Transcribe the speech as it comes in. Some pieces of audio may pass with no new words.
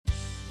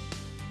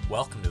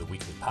Welcome to the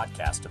weekly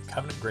podcast of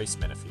Covenant Grace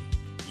Menifee.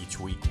 Each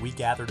week, we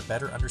gather to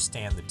better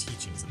understand the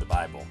teachings of the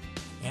Bible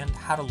and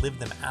how to live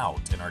them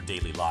out in our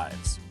daily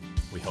lives.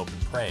 We hope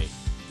and pray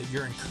that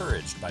you're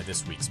encouraged by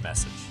this week's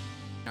message.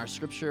 Our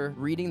scripture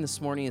reading this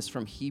morning is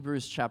from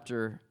Hebrews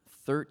chapter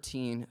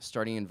 13,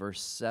 starting in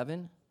verse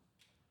 7.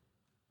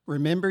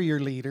 Remember your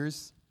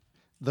leaders,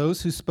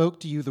 those who spoke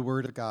to you the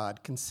word of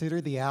God.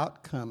 Consider the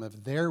outcome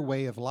of their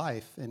way of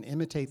life and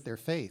imitate their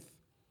faith.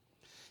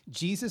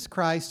 Jesus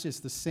Christ is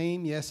the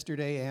same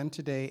yesterday and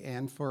today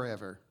and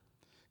forever.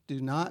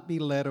 Do not be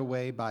led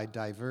away by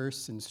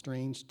diverse and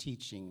strange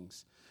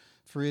teachings,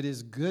 for it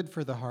is good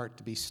for the heart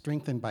to be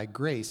strengthened by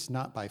grace,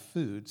 not by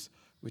foods,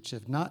 which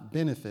have not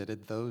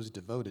benefited those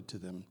devoted to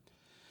them.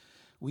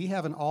 We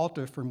have an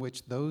altar from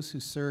which those who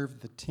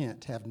serve the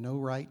tent have no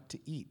right to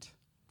eat,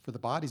 for the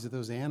bodies of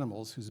those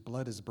animals whose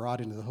blood is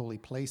brought into the holy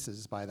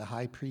places by the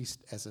high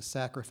priest as a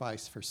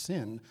sacrifice for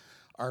sin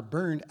are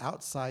burned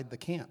outside the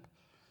camp.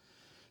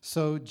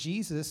 So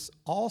Jesus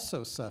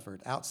also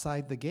suffered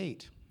outside the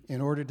gate in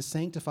order to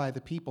sanctify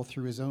the people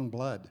through his own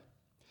blood.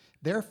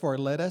 Therefore,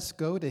 let us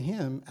go to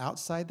him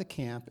outside the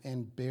camp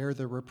and bear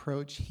the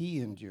reproach he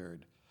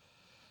endured.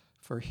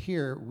 For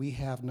here we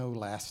have no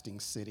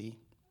lasting city,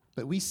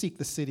 but we seek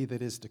the city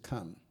that is to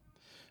come.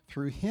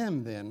 Through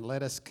him, then,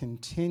 let us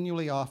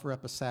continually offer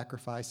up a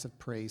sacrifice of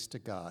praise to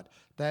God.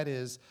 That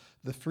is,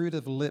 the fruit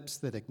of lips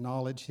that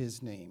acknowledge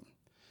his name.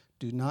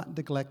 Do not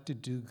neglect to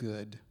do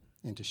good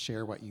and to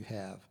share what you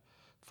have,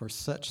 for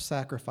such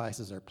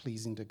sacrifices are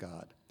pleasing to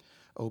God.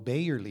 Obey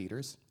your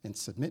leaders and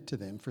submit to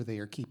them, for they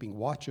are keeping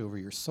watch over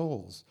your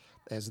souls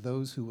as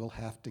those who will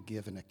have to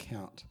give an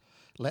account.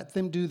 Let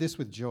them do this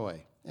with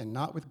joy and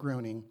not with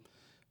groaning,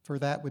 for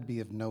that would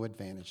be of no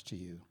advantage to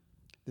you.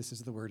 This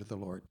is the word of the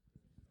Lord.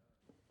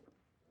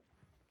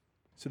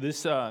 So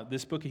this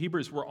book of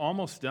Hebrews, we're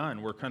almost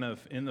done. We're kind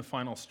of in the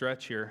final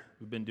stretch here.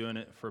 We've been doing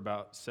it for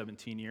about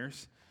 17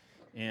 years,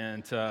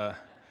 and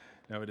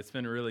but it's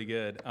been really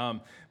good.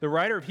 The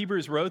writer of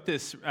Hebrews wrote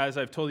this, as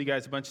I've told you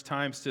guys a bunch of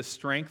times, to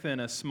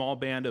strengthen a small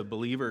band of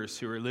believers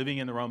who were living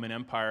in the Roman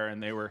Empire,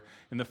 and they were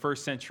in the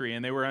first century,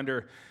 and they were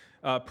under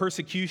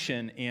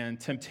persecution and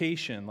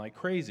temptation like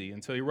crazy.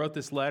 And so he wrote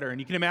this letter, and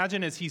you can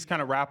imagine as he's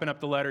kind of wrapping up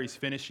the letter, he's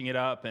finishing it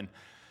up, and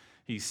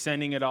he's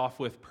sending it off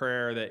with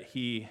prayer that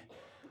he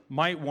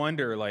might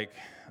wonder, like,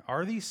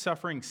 are these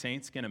suffering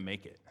saints going to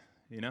make it?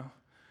 You know?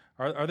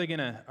 Are they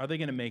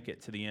gonna make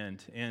it to the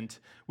end? And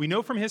we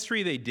know from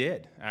history they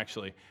did,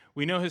 actually.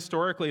 We know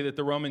historically that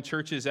the Roman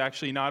churches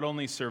actually not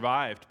only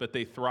survived, but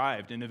they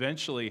thrived and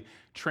eventually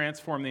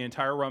transformed the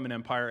entire Roman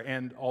Empire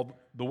and all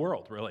the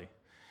world, really.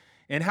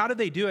 And how did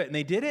they do it? And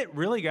they did it,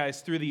 really,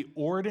 guys, through the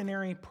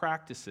ordinary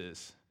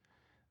practices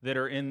that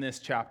are in this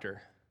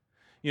chapter.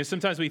 You know,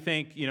 sometimes we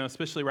think,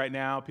 especially right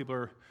now, people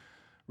are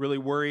really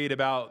worried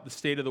about the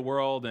state of the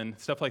world and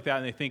stuff like that,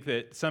 and they think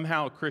that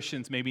somehow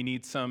Christians maybe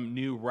need some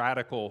new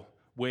radical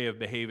way of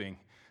behaving,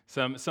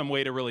 some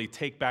way to really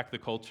take back the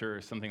culture or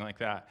something like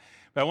that.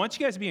 But I want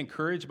you guys to be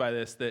encouraged by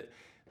this,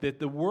 that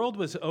the world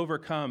was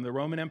overcome, the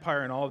Roman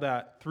Empire and all of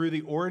that, through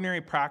the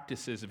ordinary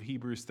practices of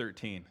Hebrews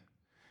 13.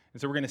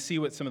 And so we're going to see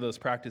what some of those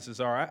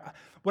practices are.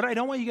 What I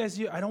don't want you guys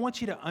to do, I don't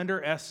want you to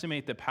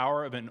underestimate the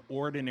power of an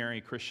ordinary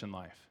Christian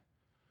life.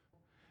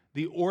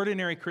 The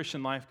ordinary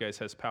Christian life, guys,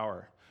 has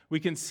power. We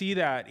can see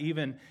that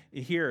even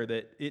here,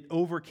 that it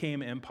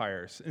overcame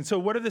empires. And so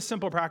what are the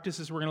simple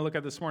practices we're going to look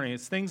at this morning?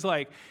 It's things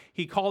like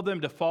he called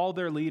them to follow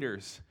their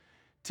leaders,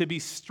 to be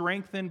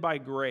strengthened by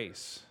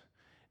grace,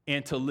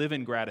 and to live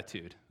in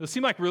gratitude. Those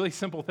seem like really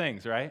simple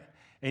things, right?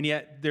 And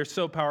yet they're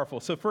so powerful.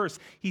 So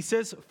first, he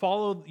says,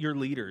 follow your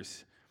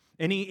leaders.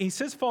 And he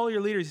says, follow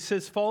your leaders. He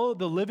says, follow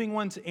the living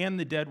ones and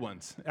the dead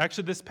ones.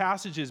 Actually, this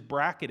passage is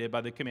bracketed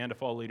by the command to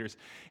follow leaders.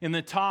 In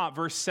the top,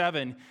 verse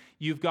 7,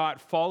 you've got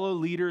follow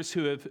leaders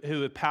who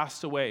have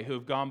passed away, who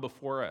have gone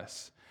before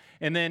us.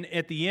 And then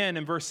at the end,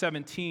 in verse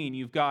 17,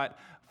 you've got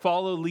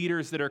follow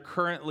leaders that are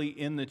currently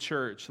in the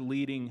church,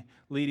 leading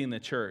the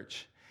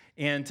church.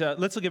 And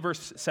let's look at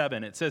verse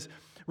 7. It says,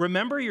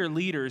 remember your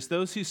leaders,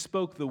 those who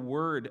spoke the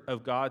word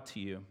of God to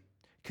you.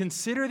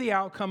 Consider the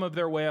outcome of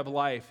their way of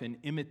life and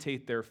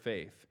imitate their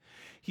faith.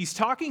 He's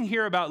talking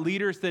here about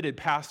leaders that had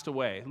passed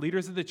away,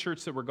 leaders of the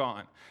church that were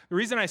gone. The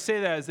reason I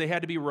say that is they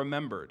had to be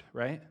remembered,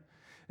 right?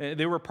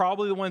 They were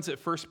probably the ones that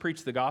first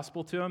preached the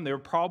gospel to them. They were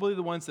probably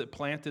the ones that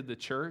planted the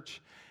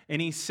church.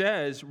 And he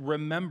says,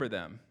 remember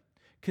them.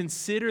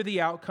 Consider the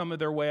outcome of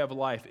their way of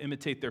life,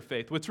 imitate their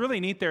faith. What's really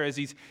neat there is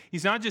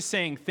he's not just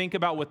saying, think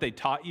about what they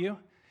taught you,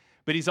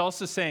 but he's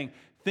also saying,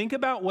 think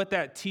about what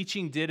that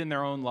teaching did in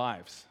their own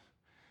lives.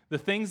 The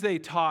things they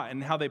taught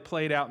and how they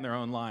played out in their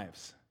own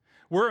lives.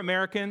 We're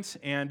Americans,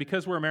 and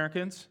because we're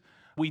Americans,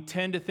 we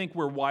tend to think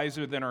we're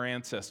wiser than our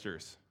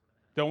ancestors,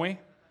 don't we?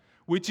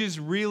 Which is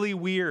really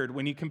weird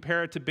when you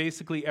compare it to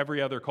basically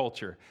every other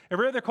culture.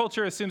 Every other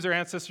culture assumes their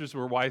ancestors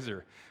were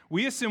wiser.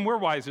 We assume we're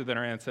wiser than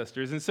our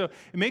ancestors, and so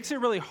it makes it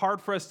really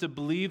hard for us to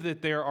believe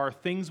that there are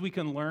things we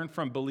can learn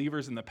from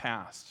believers in the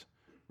past,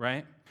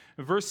 right?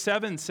 Verse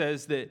 7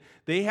 says that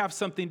they have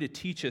something to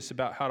teach us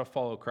about how to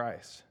follow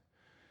Christ.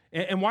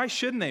 And why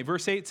shouldn't they?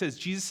 Verse 8 says,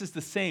 Jesus is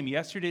the same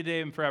yesterday,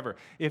 today, and forever.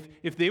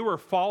 If they were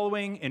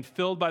following and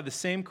filled by the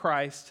same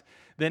Christ,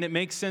 then it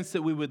makes sense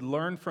that we would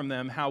learn from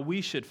them how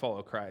we should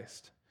follow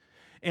Christ.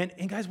 And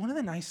guys, one of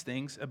the nice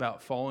things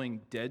about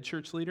following dead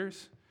church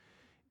leaders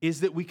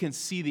is that we can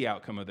see the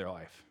outcome of their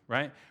life,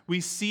 right?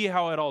 We see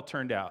how it all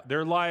turned out.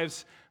 Their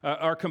lives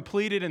are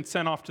completed and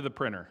sent off to the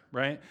printer,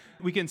 right?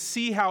 We can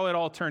see how it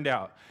all turned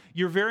out.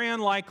 You're very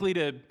unlikely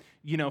to,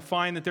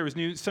 find that there was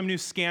some new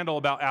scandal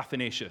about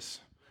Athanasius,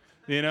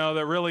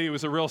 that really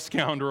was a real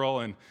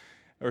scoundrel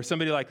or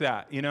somebody like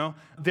that,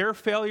 Their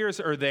failures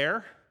are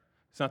there.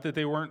 It's not that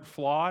they weren't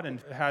flawed and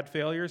had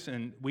failures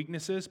and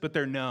weaknesses, but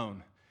they're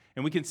known.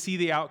 And we can see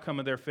the outcome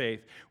of their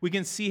faith. We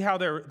can see how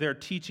their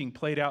teaching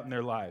played out in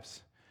their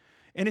lives.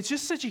 And it's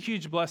just such a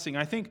huge blessing.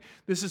 I think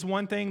this is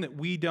one thing that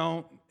we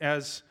don't,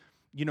 as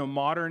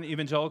modern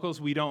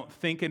evangelicals, we don't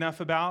think enough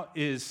about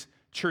is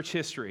church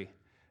history,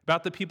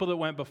 about the people that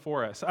went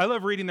before us. I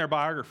love reading their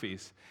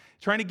biographies,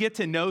 trying to get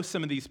to know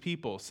some of these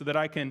people so that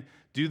I can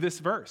do this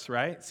verse,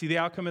 right? See the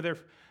outcome of their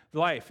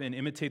life and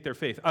imitate their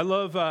faith. I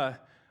love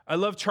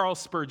Charles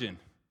Spurgeon.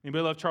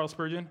 Anybody love Charles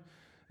Spurgeon?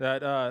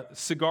 That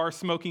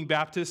cigar-smoking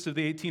Baptist of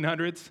the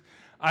 1800s.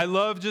 I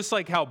love just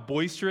like how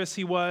boisterous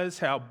he was,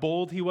 how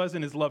bold he was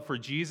in his love for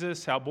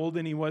Jesus, how bold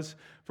he was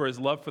for his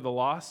love for the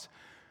lost.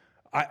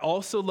 I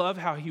also love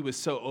how he was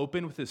so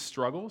open with his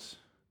struggles.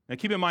 Now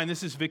keep in mind,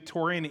 this is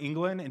Victorian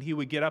England, and he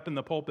would get up in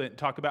the pulpit and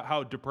talk about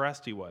how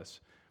depressed he was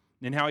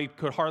and how he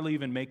could hardly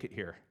even make it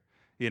here.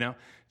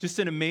 Just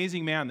an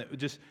amazing man that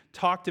just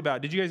talked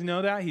about, did you guys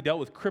know that? He dealt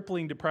with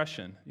crippling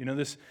depression.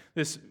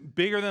 This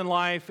bigger than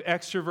life,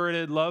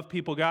 extroverted, love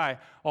people guy,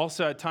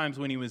 also at times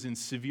when he was in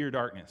severe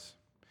darkness.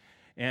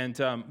 And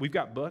we've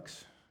got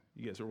books.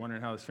 You guys are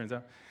wondering how this turns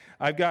out.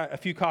 I've got a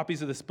few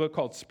copies of this book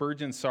called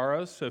Spurgeon's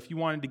Sorrows. So if you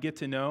wanted to get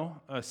to know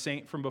a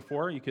saint from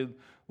before, you could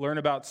learn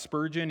about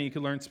Spurgeon. You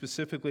could learn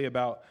specifically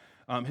about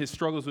his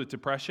struggles with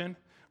depression.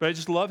 But I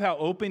just love how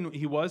open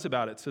he was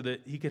about it so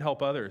that he could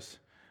help others.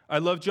 I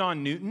love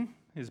John Newton.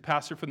 He's a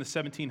pastor from the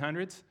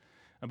 1700s.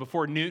 And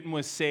before Newton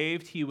was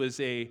saved, he was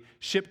a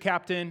ship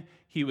captain.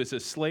 He was a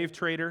slave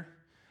trader.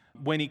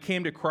 When he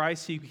came to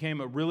Christ, he became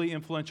a really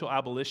influential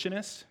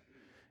abolitionist.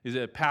 He's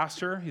a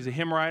pastor. He's a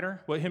hymn writer.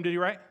 What hymn did he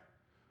write?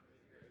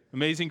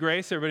 Amazing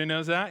Grace. Everybody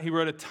knows that. He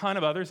wrote a ton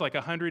of others, like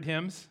 100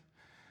 hymns.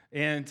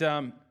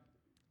 And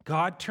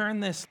God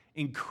turned this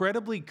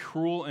incredibly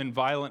cruel and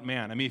violent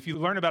man. I mean, if you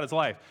learn about his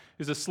life,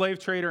 he was a slave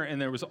trader, and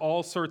there was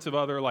all sorts of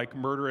other like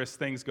murderous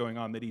things going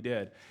on that he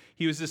did.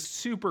 He was this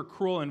super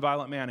cruel and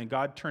violent man, and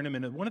God turned him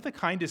into one of the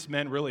kindest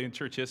men really in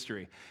church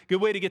history. A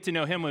good way to get to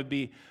know him would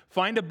be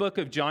find a book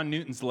of John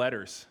Newton's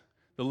letters,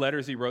 the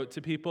letters he wrote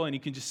to people, and you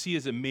can just see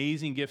his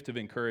amazing gift of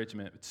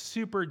encouragement.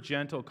 Super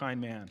gentle,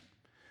 kind man.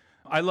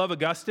 I love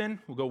Augustine.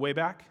 We'll go way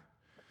back.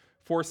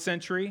 4th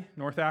century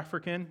North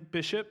African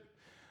bishop.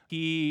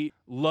 He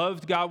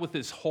loved God with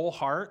his whole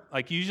heart.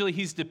 Like usually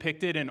he's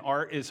depicted in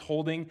art as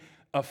holding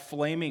a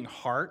flaming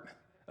heart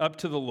up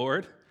to the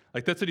Lord.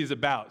 Like that's what he's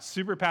about.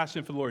 Super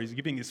passionate for the Lord. He's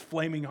giving his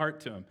flaming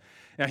heart to him.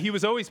 Now he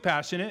was always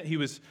passionate. He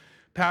was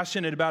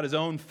passionate about his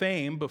own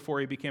fame before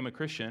he became a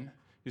Christian.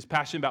 He was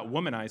passionate about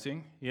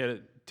womanizing. He had a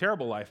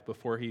terrible life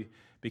before he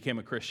became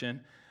a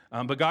Christian.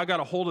 But God got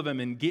a hold of him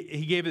and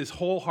he gave his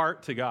whole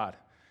heart to God.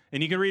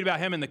 And you can read about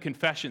him in the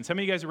Confessions. How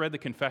many of you guys have read the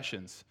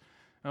Confessions?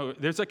 Oh,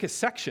 there's like a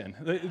section.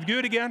 Do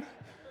it again.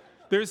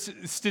 There's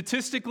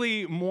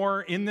statistically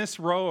more in this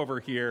row over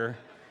here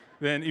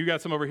than you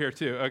got some over here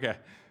too. Okay,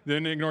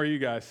 then ignore you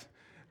guys.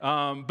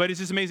 But it's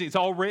just amazing. It's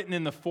all written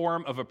in the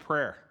form of a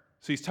prayer.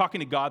 So he's talking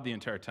to God the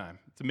entire time.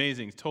 It's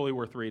amazing. It's totally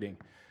worth reading.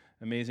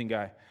 Amazing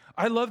guy.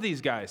 I love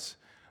these guys.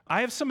 I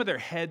have some of their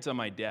heads on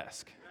my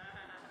desk.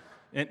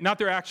 And not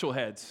their actual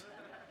heads.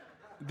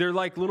 They're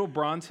like little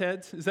bronze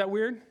heads. Is that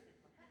weird?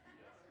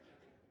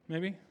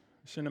 Maybe?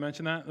 Shouldn't have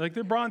mentioned that. Like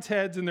they're bronze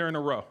heads and they're in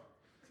a row.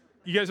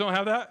 You guys don't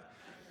have that?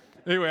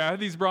 Anyway, I have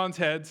these bronze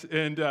heads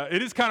and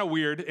it is kind of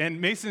weird.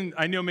 And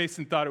I know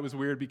Mason thought it was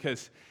weird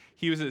because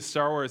he was at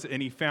Star Wars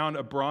and he found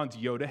a bronze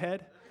Yoda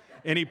head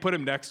and he put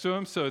him next to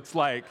him. So it's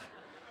like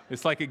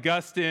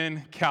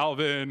Augustine,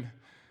 Calvin,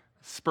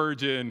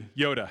 Spurgeon,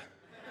 Yoda.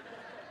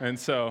 And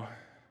so,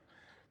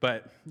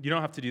 but you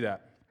don't have to do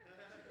that.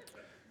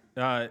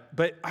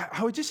 But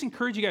I would just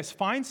encourage you guys,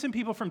 find some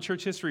people from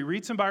church history,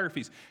 read some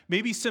biographies,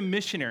 maybe some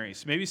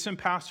missionaries, maybe some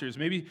pastors,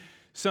 maybe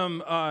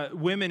some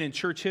women in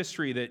church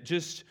history that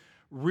just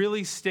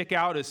really stick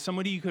out as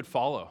somebody you could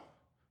follow.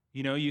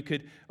 You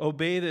could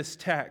obey this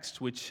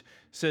text, which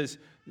says,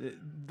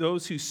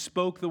 those who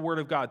spoke the word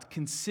of God,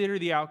 consider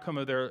the outcome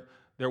of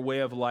their way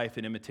of life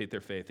and imitate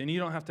their faith. And you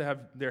don't have to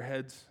have their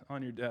heads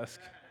on your desk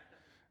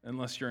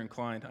unless you're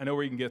inclined. I know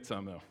where you can get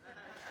some, though.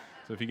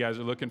 So if you guys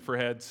are looking for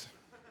heads...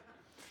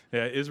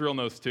 Yeah, Israel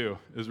knows too.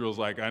 Israel's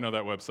like, I know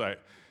that website.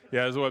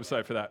 Yeah, there's a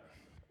website for that.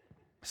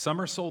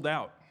 Some are sold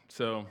out,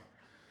 so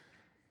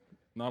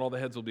not all the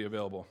heads will be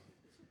available.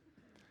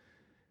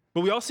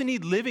 But we also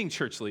need living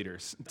church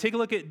leaders. Take a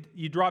look at,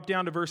 you drop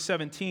down to verse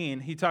 17.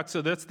 He talks,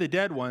 so that's the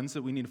dead ones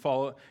that we need to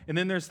follow. And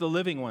then there's the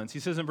living ones. He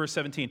says in verse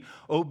 17,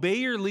 obey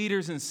your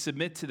leaders and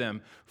submit to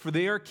them, for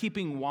they are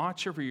keeping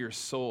watch over your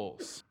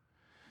souls.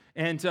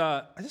 And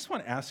I just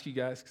want to ask you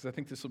guys, because I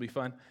think this will be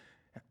fun.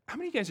 How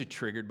many of you guys are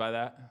triggered by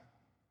that?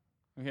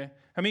 Okay.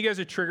 How many of you guys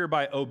are triggered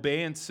by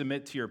obey and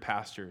submit to your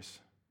pastors?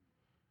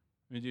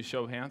 Did you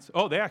show of hands?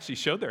 Oh, they actually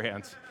showed their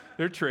hands.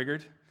 They're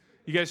triggered.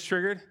 You guys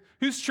triggered?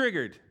 Who's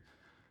triggered?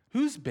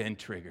 Who's been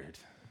triggered?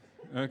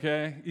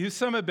 Okay.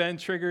 Some have been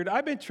triggered.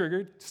 I've been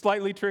triggered.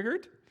 Slightly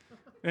triggered.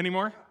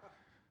 Anymore?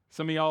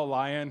 Some of y'all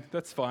lying.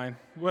 That's fine.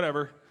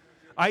 Whatever.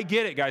 I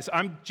get it, guys.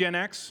 I'm Gen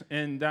X,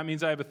 and that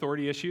means I have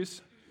authority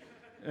issues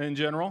in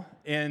general.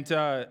 And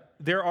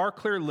there are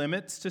clear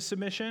limits to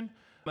submission.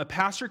 A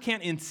pastor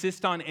can't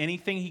insist on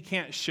anything he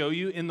can't show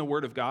you in the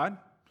Word of God.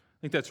 I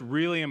think that's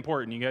really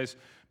important. You guys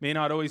may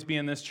not always be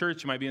in this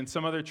church. You might be in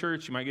some other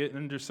church. You might get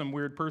under some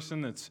weird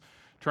person that's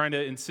trying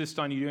to insist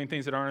on you doing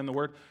things that aren't in the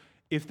Word.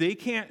 If they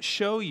can't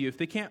show you, if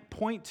they can't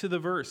point to the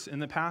verse in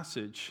the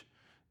passage,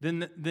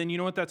 then you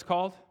know what that's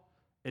called?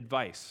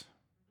 Advice.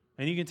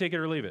 And you can take it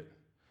or leave it.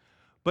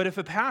 But if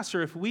a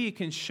pastor, if we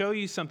can show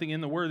you something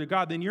in the Word of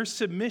God, then your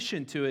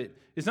submission to it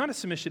is not a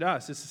submission to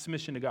us, it's a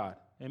submission to God.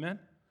 Amen?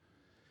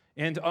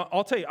 And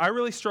I'll tell you, I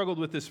really struggled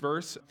with this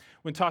verse.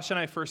 When Tasha and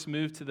I first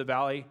moved to the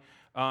Valley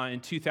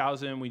in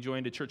 2000, we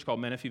joined a church called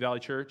Menifee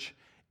Valley Church.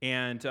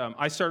 And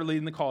I started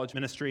leading the college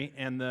ministry,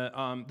 and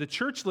the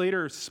church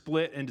later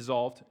split and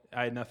dissolved.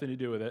 I had nothing to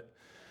do with it,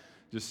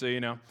 just so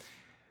you know.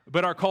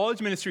 But our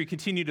college ministry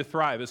continued to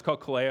thrive. It's called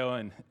Kaleo,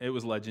 and it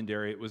was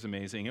legendary. It was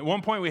amazing. At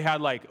one point, we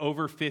had like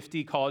over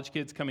 50 college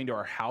kids coming to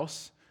our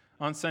house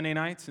on Sunday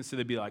nights, and so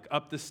they'd be like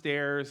up the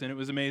stairs, and it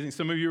was amazing.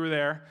 Some of you were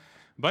there,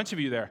 a bunch of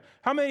you there.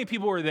 How many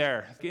people were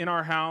there in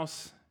our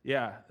house?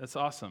 Yeah, that's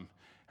awesome.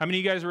 How many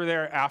of you guys were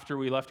there after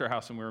we left our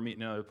house and we were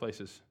meeting in other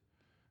places?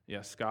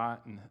 Yeah,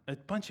 Scott and a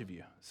bunch of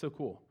you. So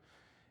cool.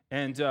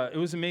 And it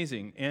was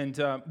amazing. And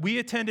we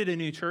attended a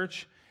new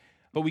church,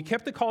 but we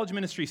kept the college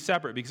ministry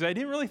separate because I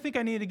didn't really think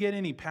I needed to get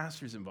any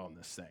pastors involved in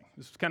this thing.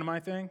 This was kind of my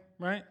thing,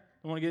 right?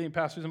 I don't want to get any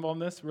pastors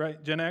involved in this,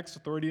 right? Gen X,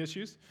 authority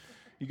issues.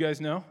 You guys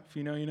know. If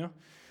you know, you know.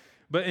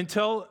 But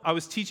until I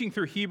was teaching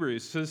through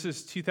Hebrews, so this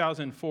is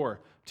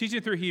 2004,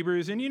 teaching through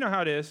Hebrews, and you know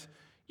how it is.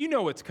 You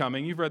know what's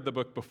coming. You've read the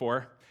book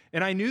before.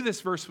 And I knew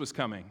this verse was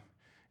coming.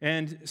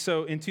 And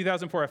so in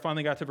 2004, I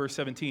finally got to verse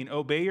 17.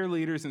 Obey your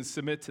leaders and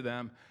submit to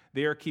them.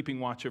 They are keeping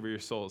watch over your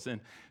souls.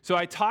 And so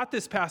I taught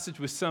this passage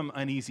with some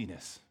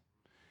uneasiness.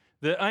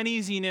 The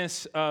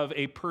uneasiness of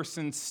a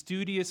person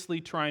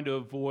studiously trying to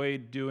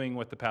avoid doing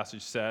what the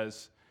passage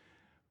says,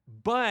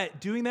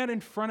 but doing that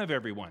in front of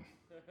everyone.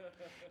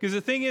 Because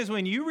the thing is,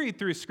 when you read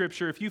through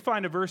Scripture, if you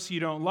find a verse you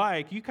don't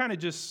like, you kind of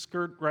just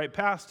skirt right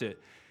past it.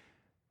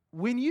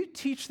 When you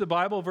teach the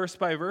Bible verse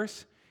by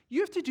verse, you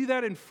have to do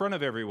that in front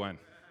of everyone.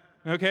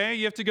 Okay,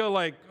 you have to go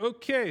like,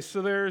 okay,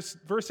 so there's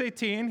verse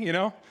 18,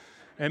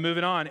 and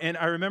moving on. And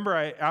I remember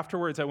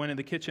afterwards I went in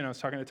the kitchen, I was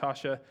talking to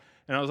Tasha,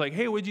 and I was like,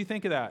 hey, what'd you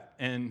think of that?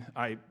 And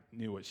I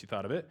knew what she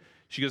thought of it.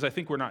 She goes, I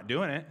think we're not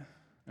doing it.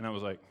 And I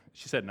was like,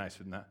 she said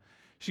nicer than that.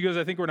 She goes,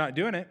 I think we're not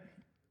doing it.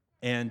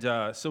 And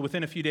so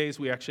within a few days,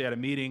 we actually had a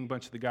meeting, a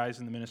bunch of the guys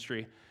in the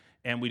ministry,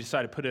 and we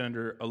decided to put it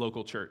under a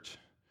local church.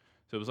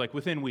 So it was like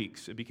within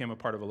weeks, it became a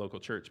part of a local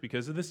church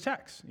because of this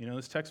text.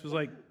 This text was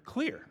like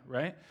clear,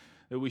 right?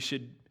 That we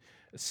should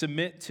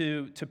submit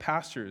to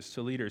pastors,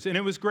 to leaders. And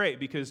it was great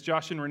because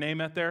Josh and Renee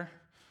met there,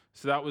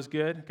 so that was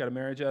good. Got a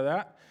marriage out of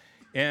that.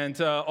 And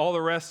all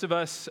the rest of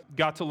us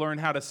got to learn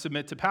how to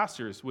submit to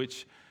pastors,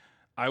 which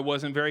I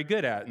wasn't very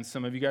good at, and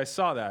some of you guys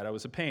saw that. I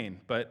was a pain.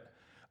 But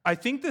I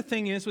think the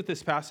thing is with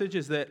this passage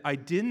is that I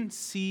just didn't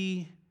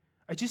see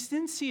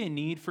a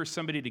need for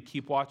somebody to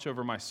keep watch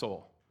over my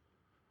soul.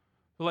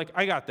 Like,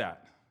 I got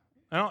that.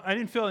 I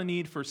didn't feel a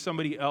need for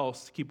somebody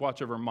else to keep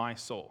watch over my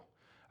soul.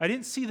 I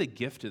didn't see the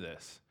gift of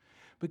this.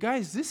 But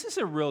guys, this is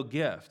a real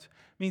gift.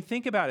 I mean,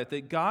 think about it,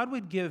 that God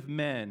would give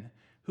men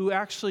who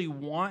actually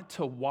want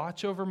to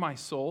watch over my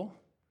soul.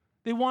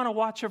 They want to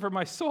watch over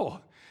my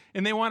soul.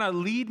 And they want to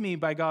lead me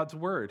by God's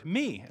word.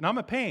 Me, and I'm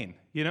a pain,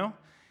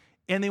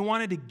 And they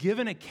wanted to give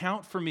an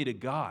account for me to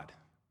God.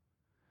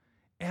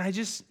 And I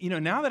just,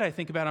 now that I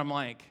think about it, I'm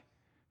like,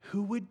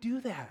 who would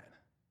do that?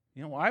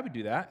 Well, I would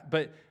do that.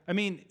 But, I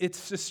mean,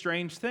 it's a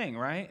strange thing,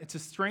 right? It's a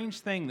strange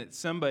thing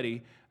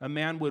that a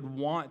man would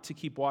want to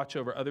keep watch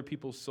over other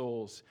people's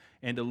souls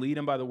and to lead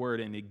them by the word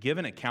and to give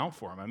an account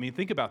for them. I mean,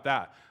 think about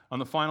that. On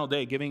the final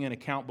day, giving an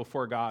account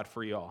before God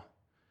for y'all.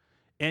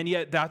 And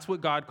yet, that's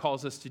what God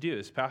calls us to do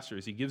as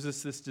pastors. He gives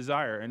us this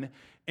desire. And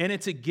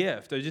it's a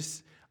gift.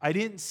 I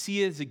didn't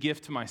see it as a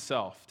gift to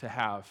myself to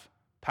have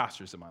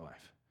pastors in my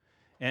life.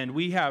 And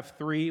we have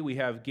 3. We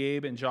have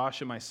Gabe and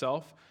Josh and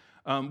myself.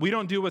 We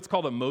don't do what's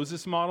called a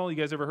Moses model. You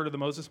guys ever heard of the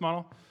Moses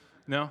model?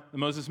 No? The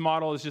Moses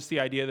model is just the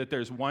idea that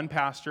there's one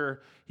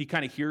pastor, he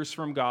kind of hears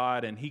from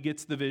God, and he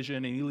gets the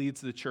vision, and he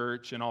leads the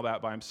church and all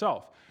that by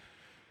himself.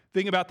 The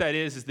thing about that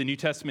is the New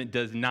Testament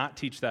does not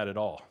teach that at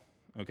all.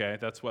 okay?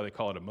 That's why they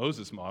call it a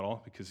Moses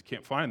model, because you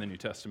can't find it in the New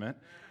Testament.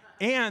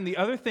 And the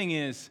other thing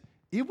is,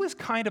 it was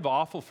kind of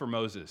awful for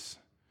Moses.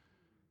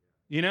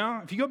 You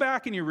know, if you go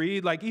back and you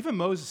read, like, even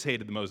Moses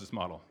hated the Moses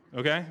model,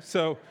 okay?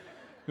 So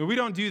we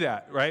don't do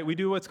that, right? We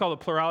do what's called a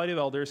plurality of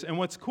elders. And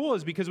what's cool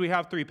is because we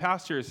have 3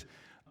 pastors,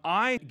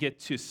 I get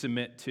to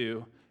submit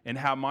to and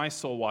have my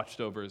soul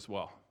watched over as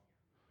well.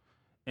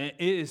 And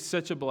it is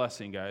such a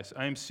blessing, guys.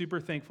 I am super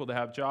thankful to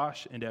have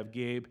Josh and to have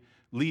Gabe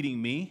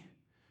leading me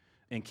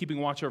and keeping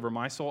watch over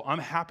my soul. I'm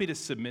happy to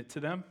submit to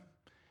them,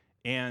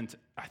 and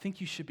I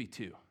think you should be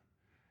too.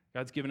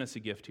 God's given us a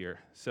gift here.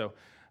 So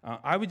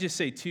I would just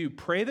say, too,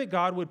 pray that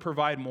God would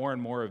provide more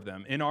and more of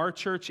them in our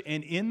church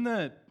and in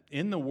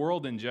the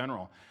world in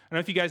general. I don't know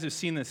if you guys have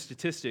seen the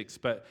statistics,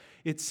 but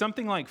it's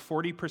something like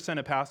 40%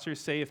 of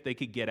pastors say if they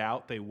could get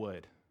out, they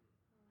would.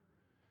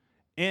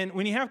 And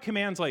when you have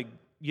commands like,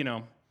 you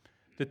know,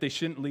 that they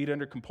shouldn't lead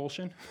under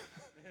compulsion,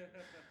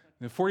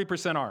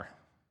 40% are.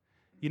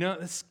 You know,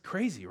 that's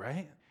crazy,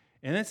 right?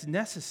 And that's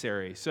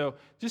necessary. So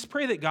just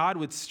pray that God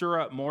would stir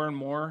up more and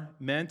more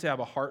men to have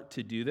a heart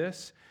to do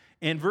this.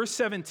 And verse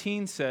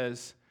 17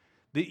 says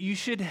that you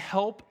should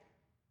help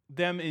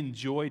them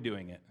enjoy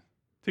doing it.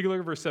 Take a look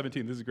at verse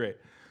 17. This is great.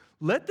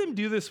 Let them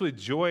do this with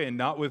joy and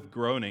not with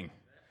groaning,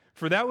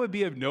 for that would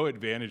be of no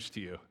advantage to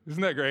you.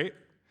 Isn't that great?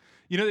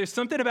 You know, there's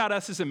something about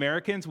us as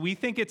Americans. We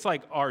think it's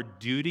like our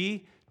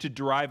duty to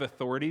drive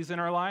authorities in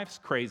our lives.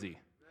 Crazy.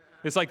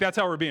 It's like that's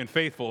how we're being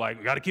faithful. Like,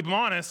 we got to keep them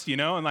honest, you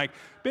know, and like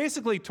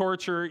basically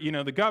torture, you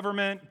know, the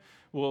government.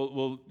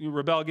 We'll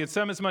rebel against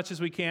them as much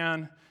as we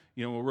can.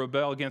 You know, we'll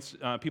rebel against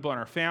people in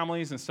our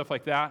families and stuff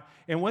like that.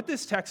 And what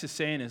this text is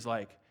saying is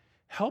like,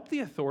 help the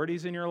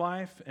authorities in your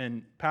life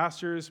and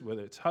pastors,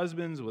 whether it's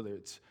husbands, whether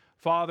it's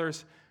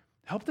fathers,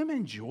 help them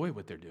enjoy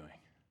what they're doing.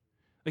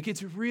 Like,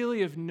 it's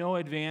really of no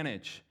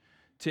advantage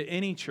to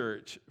any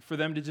church for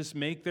them to just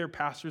make their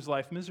pastor's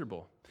life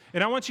miserable.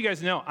 And I want you guys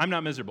to know, I'm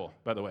not miserable,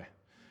 by the way.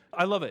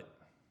 I love it.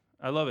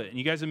 I love it. And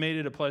you guys have made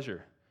it a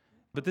pleasure.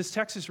 But this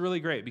text is really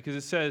great because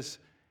it says,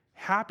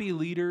 happy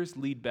leaders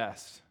lead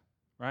best,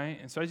 right?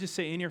 And so I just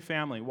say in your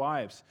family,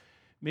 wives,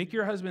 make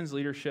your husband's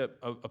leadership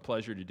a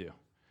pleasure to do.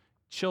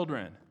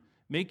 Children,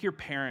 make your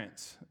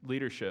parents'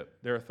 leadership,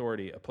 their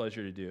authority, a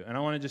pleasure to do. And I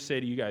want to just say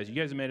to you guys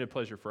have made it a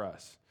pleasure for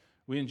us.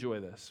 We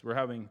enjoy this. We're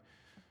having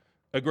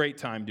a great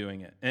time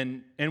doing it.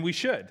 And we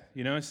should.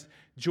 You know,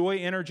 joy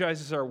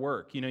energizes our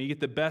work. You know, you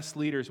get the best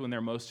leaders when they're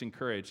most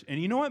encouraged.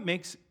 And you know what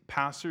makes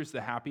pastors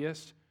the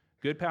happiest?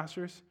 Good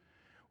pastors?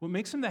 What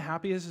makes them the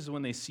happiest is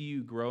when they see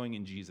you growing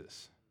in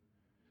Jesus.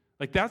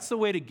 Like, that's the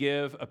way to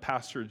give a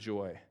pastor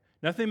joy.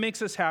 Nothing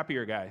makes us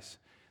happier, guys,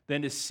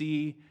 than to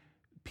see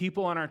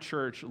people in our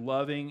church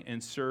loving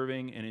and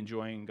serving and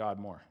enjoying God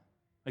more.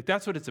 Like,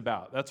 that's what it's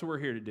about. That's what we're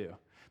here to do.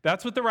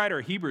 That's what the writer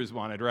of Hebrews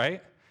wanted,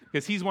 right?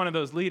 Because he's one of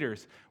those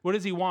leaders. What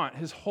does he want?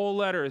 His whole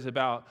letter is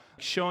about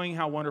showing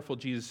how wonderful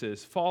Jesus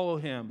is. Follow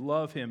him,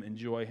 love him,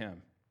 enjoy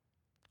him.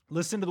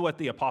 Listen to what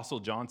the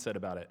Apostle John said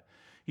about it.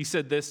 He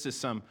said this to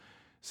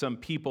some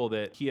people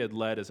that he had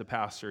led as a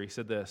pastor. He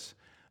said this,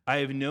 I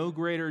have no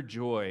greater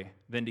joy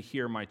than to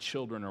hear my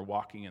children are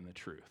walking in the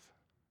truth.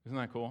 Isn't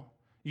that cool?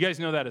 You guys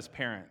know that as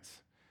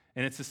parents.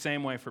 And it's the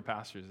same way for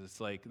pastors.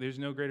 It's like, there's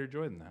no greater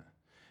joy than that.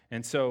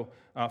 And so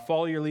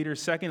follow your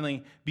leaders.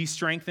 Secondly, be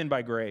strengthened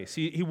by grace.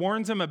 He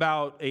warns them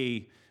about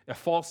a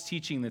false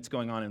teaching that's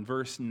going on in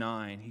verse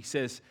 9. He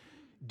says,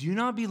 do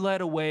not be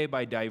led away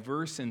by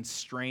diverse and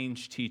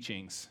strange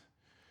teachings.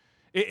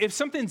 If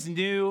something's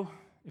new,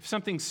 if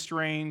something's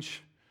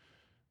strange,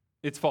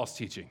 it's false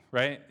teaching,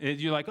 right?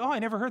 You're like, oh, I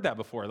never heard that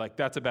before. Like,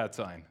 that's a bad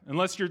sign.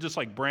 Unless you're just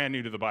like brand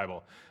new to the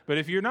Bible. But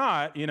if you're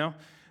not, you know,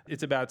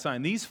 it's a bad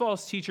sign. These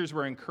false teachers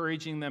were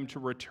encouraging them to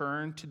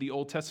return to the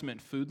Old Testament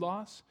food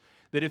laws,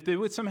 that if they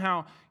would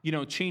somehow, you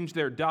know, change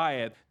their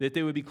diet, that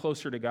they would be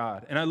closer to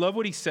God. And I love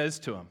what he says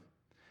to them.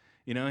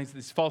 You know,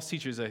 these false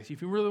teachers, like,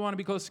 if you really want to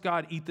be close to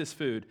God, eat this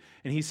food.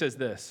 And he says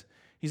this.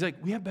 He's like,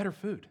 we have better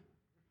food.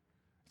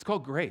 It's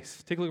called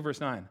grace. Take a look at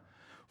verse 9.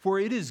 For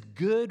it is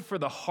good for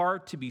the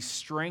heart to be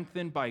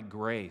strengthened by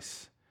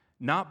grace,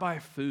 not by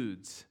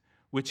foods,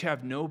 which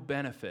have no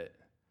benefit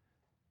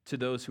to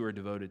those who are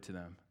devoted to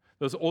them.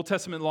 Those Old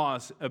Testament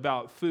laws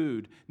about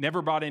food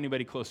never brought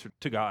anybody closer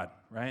to God,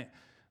 right?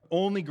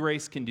 Only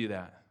grace can do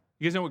that.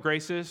 You guys know what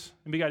grace is?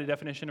 Anybody got a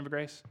definition of a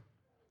grace?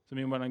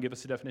 Somebody want to give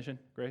us a definition?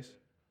 Grace?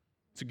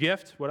 It's a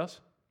gift. What else?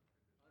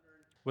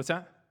 What's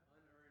that?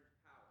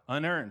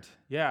 Unearned.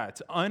 Yeah,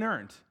 it's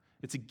unearned.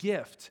 It's a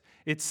gift.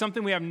 It's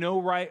something we have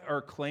no right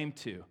or claim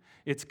to.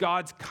 It's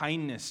God's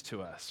kindness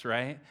to us,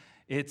 right?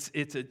 It's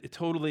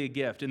totally a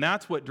gift. And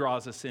that's what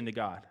draws us into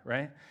God,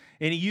 right?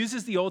 And he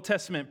uses the Old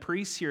Testament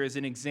priests here as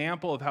an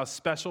example of how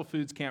special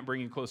foods can't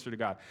bring you closer to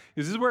God.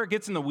 This is where it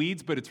gets in the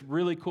weeds, but it's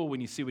really cool when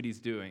you see what he's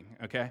doing,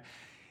 okay?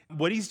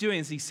 What he's doing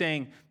is he's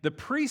saying the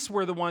priests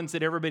were the ones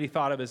that everybody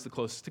thought of as the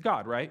closest to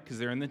God, right? Because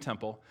they're in the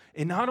temple.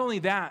 And not only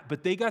that,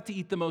 but they got to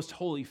eat the most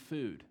holy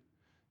food.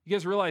 You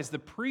guys realize the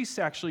priests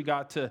actually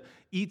got to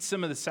eat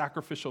some of the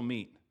sacrificial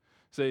meat.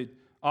 So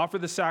offer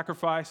the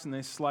sacrifice and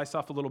they slice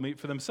off a little meat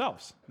for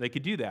themselves. They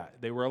could do that.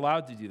 They were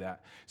allowed to do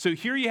that. So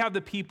here you have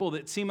the people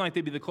that seem like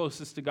they'd be the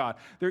closest to God.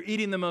 They're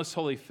eating the most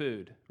holy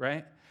food,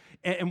 right?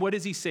 And what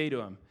does he say to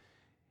them?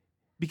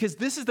 Because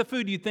this is the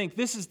food you think,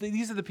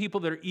 these are the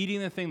people that are eating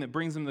the thing that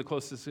brings them the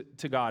closest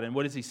to God. And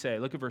what does he say?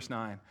 Look at verse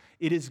 9.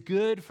 It is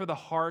good for the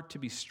heart to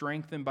be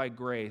strengthened by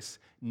grace,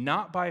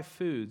 not by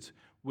foods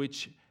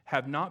which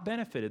have not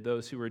benefited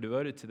those who were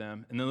devoted to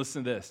them. And then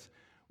listen to this.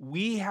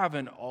 We have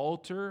an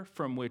altar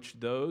from which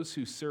those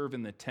who serve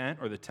in the tent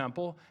or the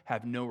temple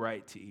have no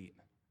right to eat.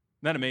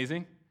 Isn't that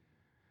amazing?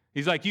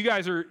 He's like, you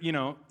guys are,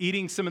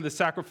 eating some of the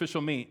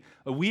sacrificial meat.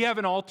 We have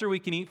an altar we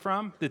can eat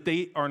from that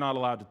they are not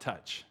allowed to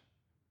touch.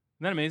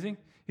 Isn't that amazing?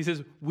 He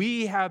says,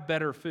 we have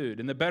better food,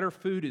 and the better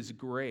food is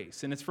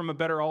grace, and it's from a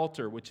better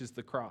altar, which is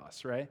the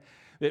cross, right?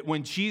 That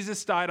when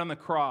Jesus died on the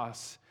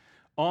cross,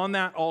 on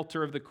that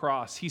altar of the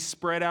cross, he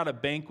spread out a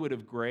banquet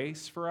of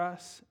grace for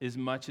us as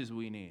much as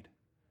we need,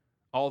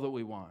 all that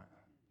we want.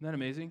 Isn't that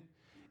amazing?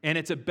 And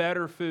it's a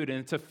better food, and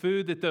it's a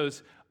food that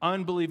those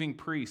unbelieving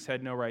priests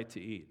had no right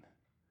to eat.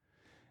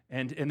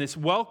 And this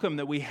welcome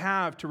that we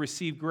have to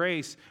receive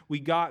grace,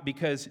 we got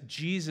because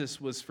Jesus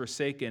was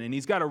forsaken. And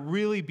he's got a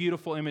really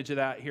beautiful image of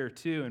that here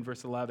too in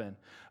verse 11,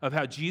 of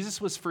how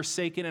Jesus was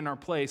forsaken in our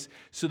place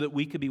so that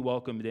we could be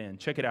welcomed in.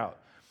 Check it out.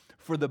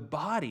 For the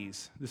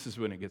bodies, this is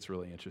when it gets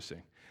really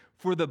interesting.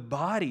 For the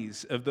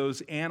bodies of those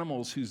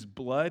animals whose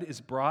blood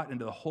is brought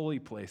into the holy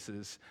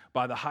places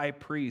by the high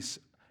priest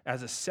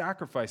as a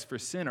sacrifice for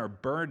sin are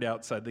burned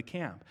outside the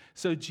camp.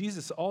 So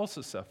Jesus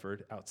also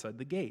suffered outside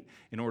the gate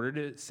in order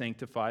to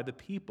sanctify the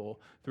people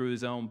through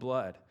his own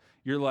blood.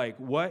 You're like,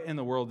 what in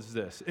the world is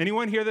this?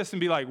 Anyone hear this and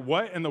be like,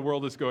 what in the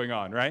world is going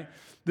on, right?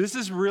 This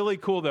is really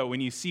cool, though,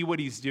 when you see what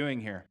he's doing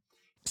here.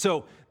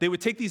 So they would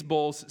take these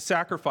bulls,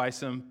 sacrifice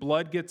them,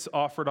 blood gets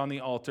offered on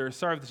the altar.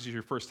 Sorry if this is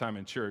your first time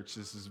in church.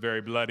 This is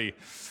very bloody.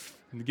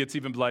 It gets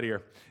even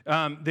bloodier.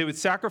 They would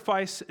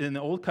sacrifice, in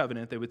the Old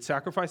Covenant, they would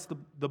sacrifice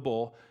the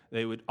bull,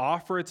 they would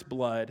offer its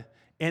blood,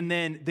 and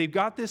then they've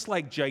got this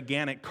like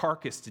gigantic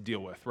carcass to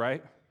deal with,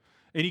 right?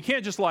 And you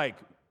can't just like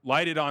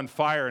light it on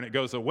fire and it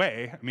goes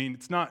away. I mean,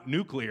 it's not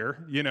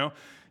nuclear,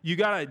 You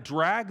got to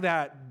drag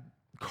that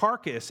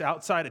carcass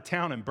outside of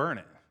town and burn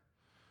it.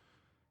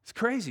 It's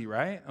crazy,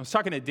 right? I was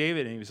talking to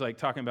David, and he was like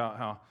talking about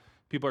how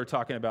people are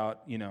talking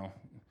about,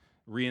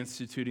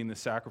 reinstituting the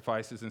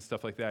sacrifices and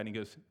stuff like that. And he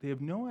goes, they have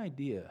no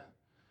idea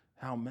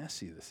how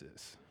messy this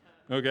is.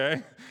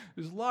 Okay?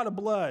 There's a lot of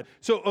blood.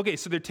 So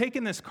they're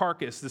taking this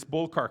carcass, this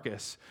bull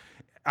carcass,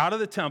 out of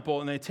the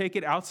temple, and they take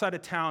it outside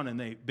of town, and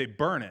they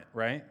burn it,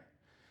 right?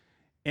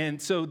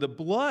 And so the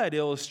blood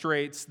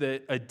illustrates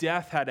that a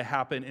death had to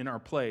happen in our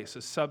place,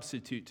 a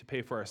substitute to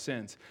pay for our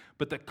sins.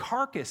 But the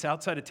carcass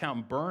outside of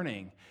town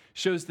burning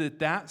shows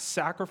that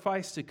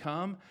sacrifice to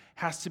come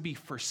has to be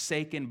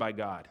forsaken by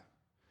God.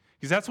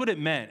 Because that's what it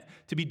meant.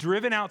 To be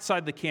driven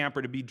outside the camp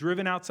or to be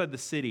driven outside the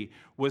city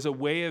was a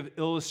way of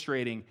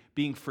illustrating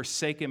being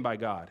forsaken by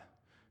God.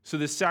 So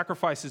this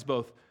sacrifice is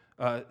both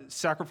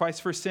sacrifice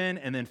for sin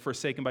and then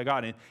forsaken by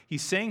God. And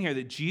he's saying here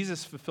that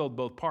Jesus fulfilled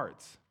both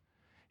parts.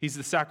 He's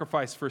the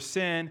sacrifice for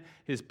sin.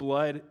 His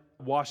blood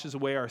washes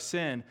away our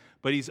sin.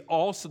 But he's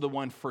also the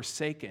one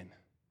forsaken.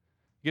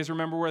 You guys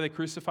remember where they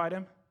crucified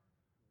him?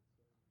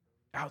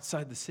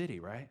 Outside the city,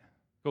 right?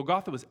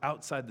 Golgotha was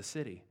outside the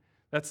city.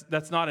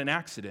 That's not an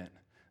accident.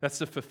 That's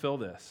to fulfill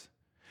this.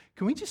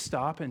 Can we just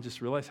stop and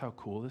just realize how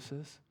cool this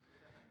is?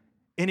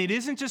 And it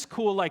isn't just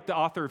cool like the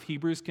author of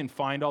Hebrews can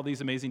find all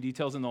these amazing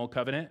details in the Old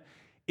Covenant.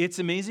 It's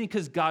amazing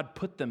because God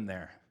put them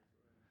there,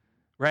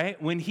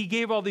 right? When he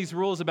gave all these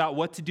rules about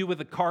what to do with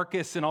the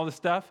carcass and all this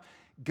stuff,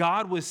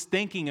 God was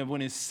thinking of when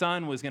his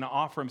son was going to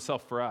offer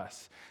himself for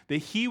us, that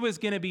he was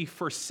going to be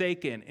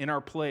forsaken in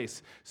our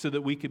place so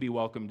that we could be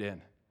welcomed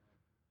in.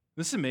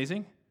 This is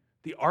amazing.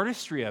 The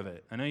artistry of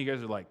it. I know you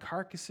guys are like,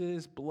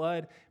 carcasses,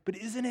 blood, but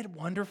isn't it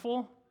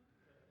wonderful?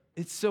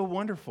 It's so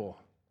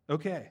wonderful.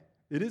 Okay,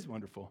 it is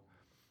wonderful.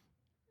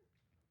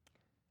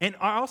 And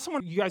I also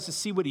want you guys to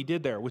see what he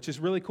did there, which is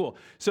really cool.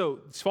 So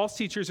false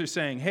teachers are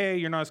saying, hey,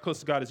 you're not as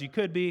close to God as you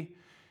could be.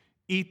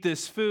 Eat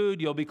this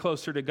food, you'll be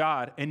closer to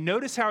God. And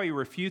notice how he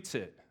refutes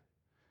it.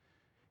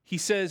 He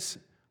says,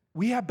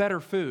 we have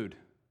better food,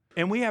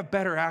 and we have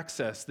better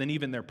access than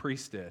even their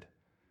priests did.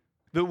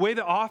 The way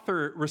the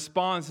author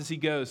responds is he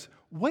goes,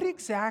 what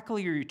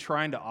exactly are you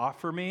trying to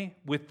offer me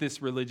with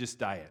this religious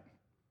diet?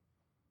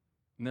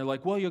 And they're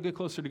like, well, you'll get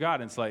closer to God.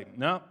 And it's like,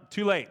 no,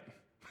 too late.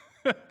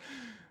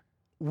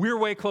 We're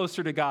way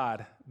closer to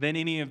God than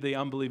any of the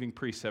unbelieving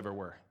priests ever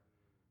were.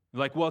 They're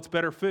like, well, it's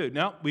better food.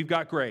 No, we've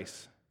got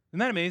grace. Isn't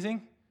that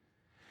amazing?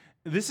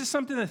 This is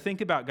something to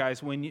think about,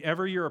 guys.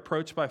 Whenever you're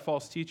approached by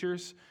false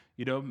teachers,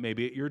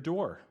 maybe at your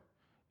door,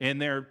 and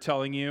they're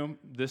telling you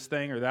this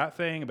thing or that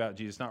thing about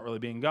Jesus not really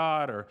being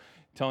God or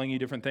telling you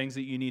different things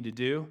that you need to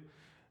do,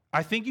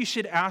 I think you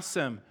should ask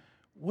them,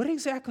 what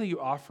exactly are you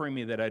offering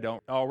me that I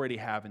don't already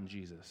have in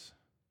Jesus?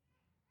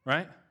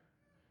 Right?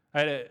 I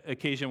had an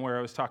occasion where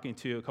I was talking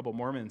to a couple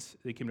Mormons.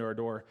 They came to our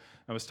door.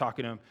 I was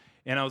talking to them,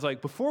 And I was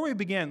like, before we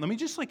begin, let me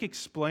just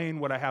explain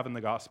what I have in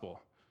the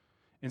gospel.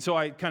 And so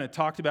I kind of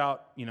talked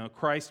about,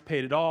 Christ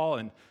paid it all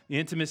and the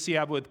intimacy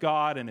I have with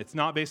God, and it's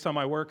not based on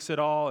my works at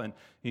all, and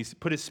he's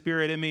put his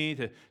spirit in me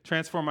to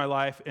transform my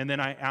life. And then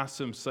I asked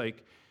them,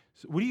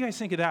 what do you guys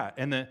think of that?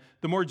 And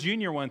the more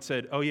junior one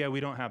said, oh yeah, we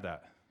don't have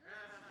that.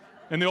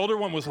 And the older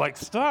one was like,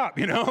 stop,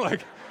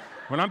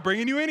 we're not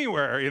bringing you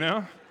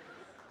anywhere,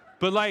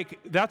 But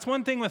that's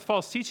one thing with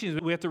false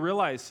teachings. We have to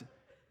realize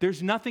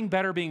there's nothing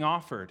better being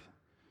offered.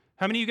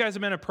 How many of you guys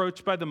have been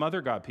approached by the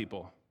mother God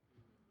people?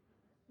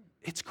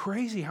 It's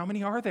crazy. How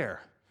many are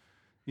there?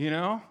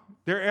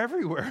 They're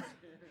everywhere.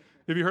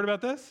 Have you heard about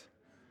this?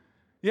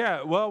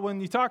 Yeah, well, when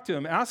you talk to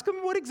them, ask them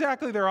what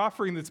exactly they're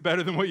offering that's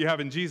better than what you have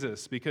in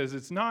Jesus, because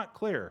it's not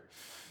clear.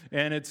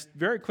 And it's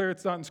very clear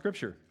it's not in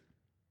Scripture.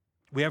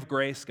 We have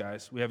grace,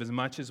 guys. We have as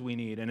much as we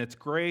need. And it's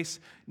grace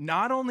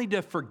not only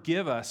to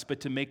forgive us, but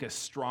to make us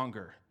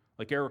stronger,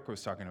 like Eric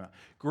was talking about.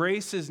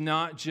 Grace is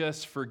not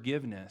just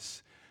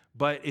forgiveness,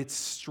 but it's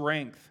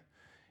strength.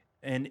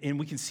 And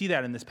we can see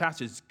that in this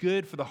passage. It's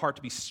good for the heart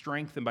to be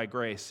strengthened by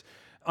grace.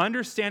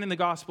 Understanding the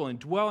gospel and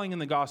dwelling in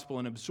the gospel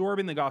and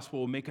absorbing the gospel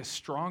will make us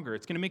stronger.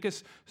 It's going to make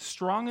us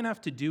strong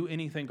enough to do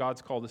anything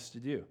God's called us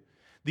to do.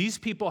 These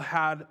people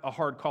had a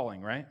hard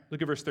calling, right?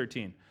 Look at verse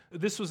 13.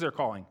 This was their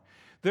calling.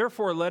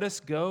 Therefore, let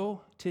us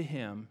go to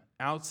him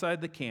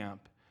outside the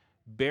camp,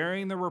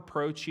 bearing the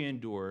reproach he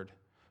endured,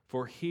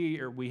 for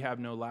here we have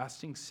no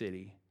lasting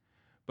city,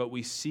 but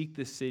we seek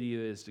the city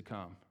that is to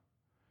come.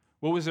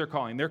 What was their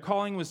calling? Their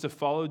calling was to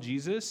follow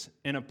Jesus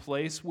in a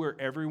place where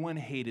everyone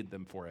hated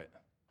them for it.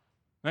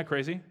 Isn't that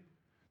crazy?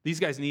 These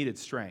guys needed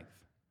strength,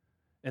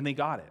 and they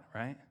got it,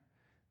 right?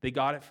 They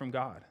got it from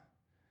God.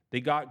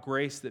 They got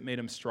grace that made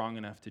them strong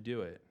enough to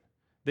do it.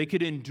 They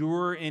could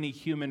endure any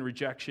human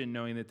rejection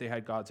knowing that they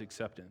had God's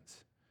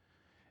acceptance.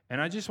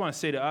 And I just want to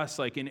say to us,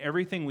 in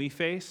everything we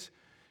face,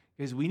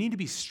 is we need to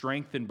be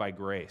strengthened by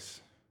grace.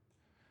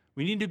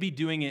 We need to be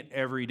doing it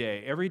every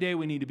day. Every day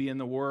we need to be in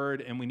the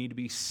Word, and we need to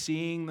be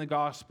seeing the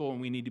gospel,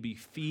 and we need to be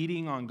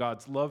feeding on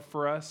God's love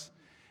for us,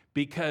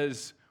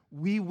 because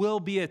we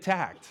will be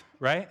attacked,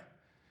 right?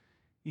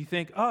 You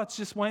think, oh, it's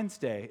just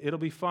Wednesday. It'll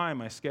be fine.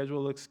 My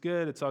schedule looks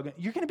good. It's all good.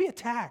 You're going to be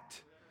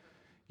attacked.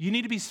 You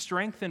need to be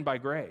strengthened by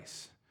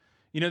grace.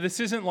 This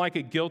isn't like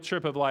a guilt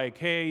trip of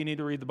hey, you need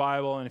to read the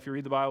Bible, and if you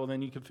read the Bible,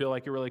 then you can feel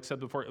like you're really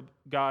accepted before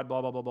God,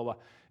 blah, blah, blah, blah, blah.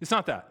 It's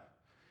not that.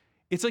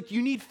 It's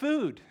you need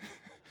food.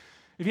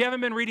 If you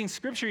haven't been reading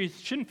Scripture, you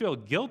shouldn't feel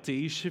guilty.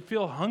 You should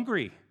feel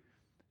hungry.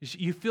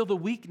 You feel the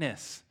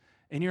weakness.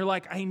 And you're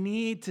I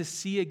need to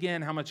see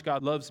again how much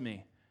God loves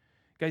me.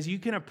 Guys, you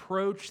can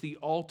approach the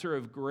altar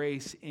of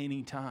grace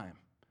anytime.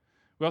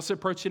 We also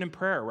approach it in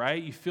prayer,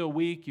 right? You feel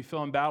weak. You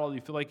feel embattled.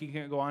 You feel like you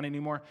can't go on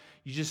anymore.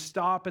 You just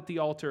stop at the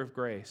altar of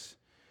grace,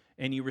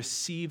 and you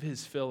receive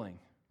his filling,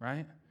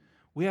 right?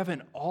 We have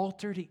an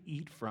altar to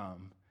eat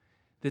from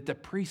that the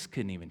priest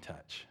couldn't even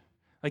touch.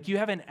 You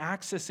have an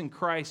access in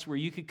Christ where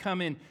you could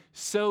come in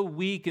so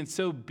weak and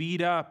so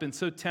beat up and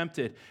so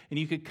tempted, and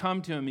you could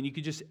come to him and you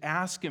could just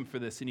ask him for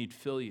this and he'd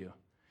fill you.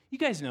 You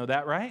guys know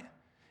that, right?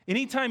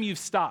 Anytime you've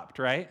stopped,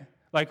 right?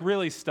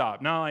 Really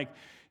stopped. Not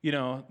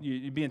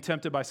you're being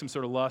tempted by some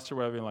sort of lust or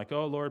whatever. You're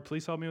oh, Lord,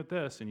 please help me with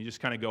this. And you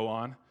just kind of go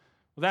on.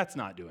 Well, that's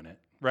not doing it,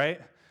 right?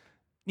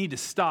 You need to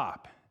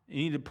stop. You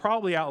need to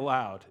probably out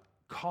loud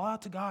call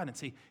out to God and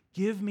say,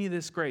 give me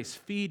this grace.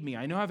 Feed me.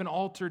 I know I have an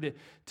altar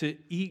to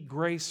eat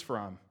grace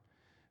from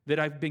that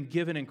I've been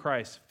given in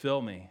Christ.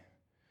 Fill me.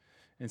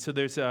 And so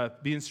there's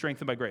being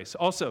strengthened by grace.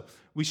 Also,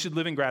 we should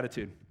live in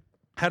gratitude.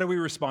 How do we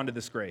respond to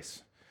this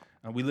grace?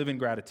 We live in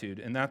gratitude,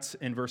 and that's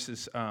in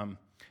verses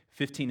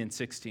 15 and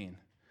 16.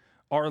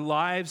 Our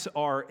lives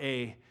are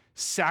a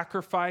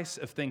sacrifice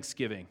of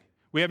thanksgiving.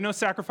 We have no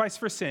sacrifice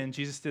for sin.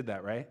 Jesus did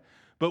that, right?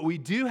 But we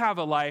do have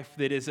a life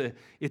that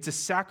it's a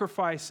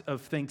sacrifice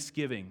of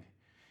thanksgiving.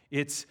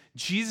 It's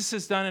Jesus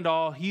has done it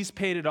all, he's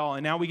paid it all,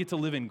 and now we get to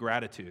live in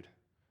gratitude.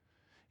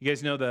 You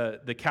guys know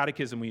the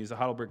catechism we use, the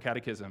Heidelberg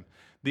Catechism.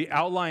 The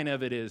outline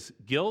of it is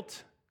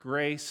guilt,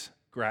 grace,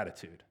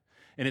 gratitude.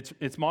 And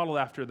it's modeled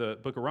after the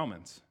book of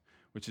Romans,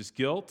 which is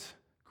guilt,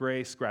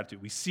 grace,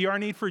 gratitude. We see our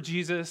need for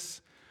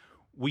Jesus,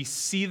 we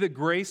see the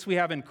grace we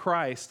have in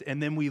Christ,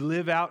 and then we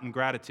live out in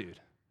gratitude.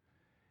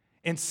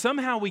 And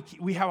somehow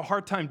we have a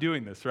hard time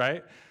doing this,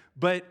 right?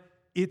 But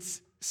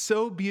it's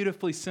so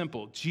beautifully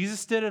simple.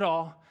 Jesus did it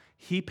all.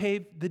 He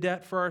paid the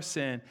debt for our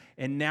sin,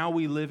 and now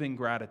we live in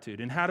gratitude.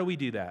 And how do we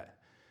do that?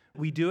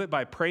 We do it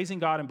by praising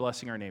God and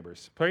blessing our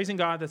neighbors. Praising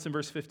God, that's in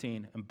verse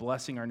 15, and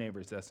blessing our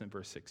neighbors, that's in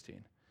verse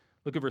 16.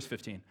 Look at verse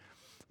 15.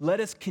 Let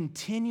us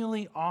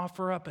continually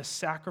offer up a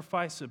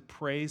sacrifice of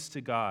praise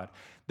to God.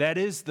 That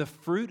is the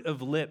fruit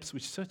of lips,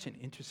 which is such an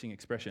interesting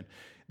expression.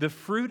 The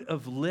fruit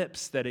of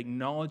lips that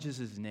acknowledges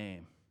his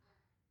name,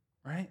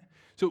 right?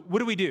 So what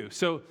do we do?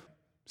 So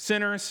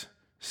sinners,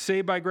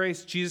 saved by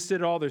grace, Jesus did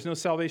it all. There's no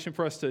salvation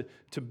for us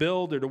to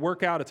build or to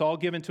work out. It's all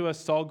given to us.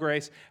 It's all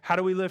grace. How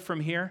do we live from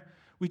here?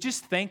 We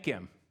just thank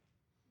him.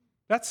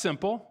 That's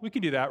simple. We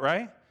can do that,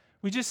 right?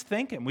 We just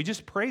thank him. We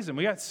just praise him.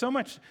 We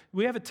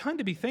have a ton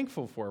to be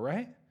thankful for,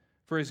 right?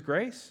 for his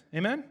grace.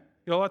 Amen?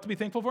 You got a lot to be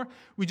thankful for.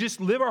 We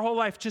just live our whole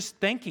life just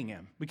thanking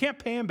him. We can't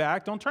pay him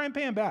back. Don't try and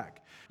pay him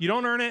back. You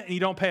don't earn it and you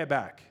don't pay it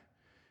back.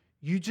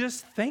 You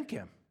just thank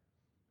him.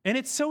 And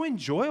it's so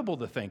enjoyable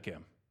to thank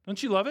him.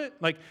 Don't you love it?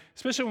 Like,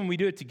 especially when we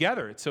do it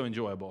together, it's so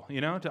enjoyable,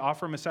 to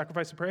offer him a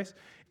sacrifice of praise.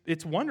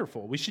 It's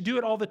wonderful. We should do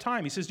it all the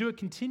time. He says do it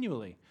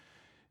continually.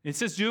 It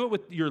says do it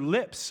with your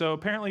lips, so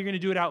apparently you're going to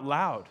do it out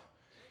loud.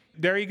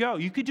 There you go.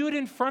 You could do it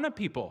in front of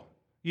people,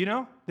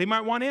 They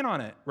might want in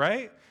on it,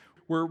 right?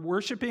 We're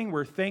worshiping,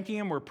 we're thanking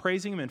him, we're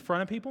praising him in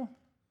front of people.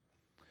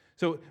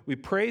 So we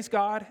praise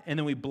God, and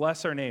then we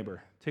bless our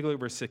neighbor. Take a look at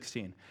verse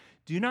 16.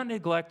 Do not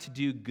neglect to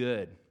do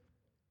good,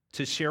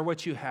 to share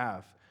what you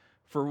have,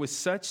 for with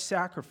such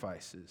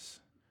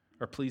sacrifices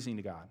are pleasing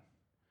to God.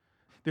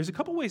 There's a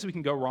couple ways we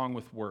can go wrong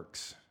with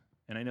works.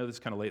 And I know this is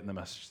kind of late in the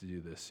message to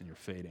do this, and you're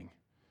fading.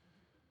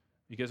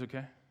 You guys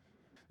okay?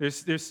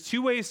 There's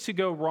two ways to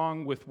go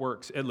wrong with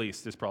works, at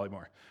least. There's probably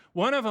more.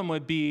 One of them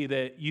would be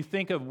that you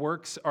think of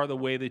works are the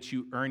way that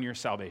you earn your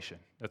salvation.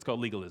 That's called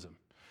legalism.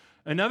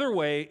 Another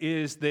way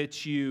is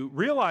that you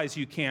realize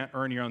you can't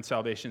earn your own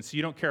salvation, so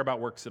you don't care about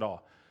works at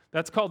all.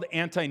 That's called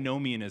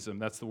antinomianism.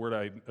 That's the word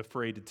I'm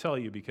afraid to tell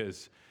you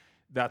because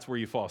that's where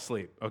you fall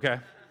asleep, okay?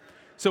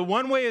 So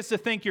one way is to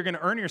think you're going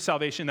to earn your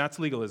salvation. That's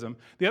legalism.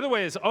 The other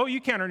way is,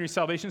 you can't earn your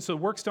salvation, so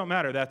works don't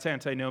matter. That's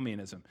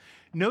antinomianism.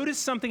 Notice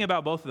something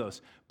about both of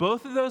those.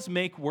 Both of those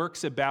make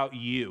works about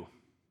you,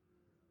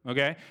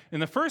 okay? In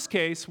the first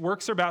case,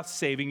 works are about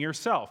saving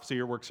yourself, so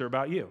your works are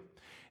about you.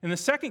 In the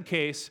second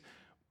case,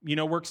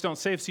 works don't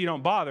save, so you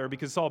don't bother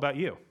because it's all about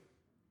you,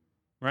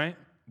 right?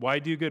 Why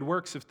do good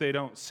works if they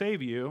don't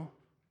save you?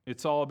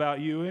 It's all about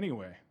you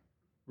anyway,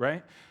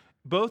 right?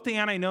 Both the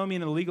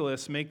antinomian and the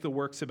legalists make the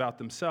works about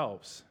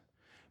themselves.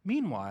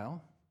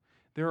 Meanwhile,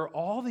 there are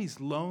all these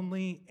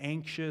lonely,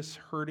 anxious,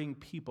 hurting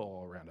people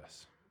all around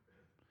us.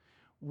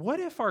 What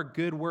if our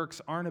good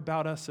works aren't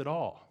about us at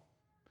all?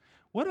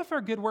 What if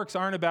our good works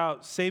aren't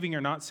about saving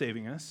or not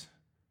saving us,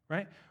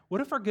 right?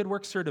 What if our good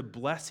works are to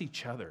bless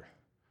each other,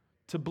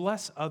 to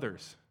bless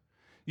others?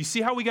 You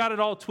see how we got it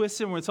all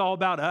twisted when it's all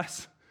about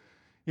us?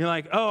 You're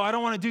like, I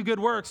don't want to do good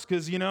works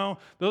because,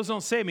 those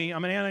don't save me.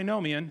 I'm an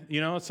antinomian.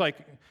 It's like,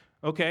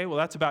 okay, well,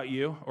 that's about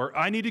you. Or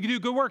I need to do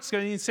good works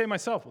because I need to save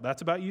myself. Well,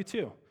 that's about you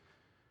too.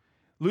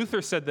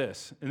 Luther said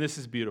this, and this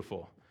is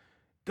beautiful.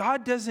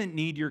 God doesn't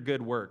need your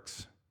good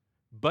works,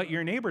 but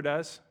your neighbor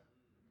does.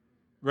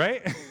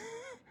 Right?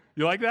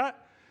 You like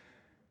that?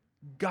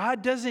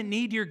 God doesn't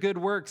need your good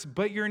works,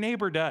 but your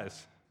neighbor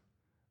does.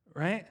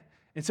 Right?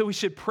 And so we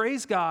should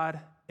praise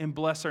God and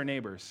bless our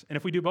neighbors. And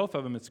if we do both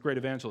of them, it's great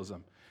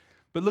evangelism.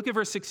 But look at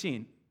verse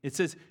 16. It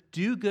says,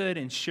 do good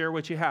and share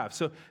what you have.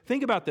 So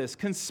think about this.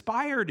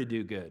 Conspire to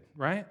do good,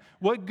 right?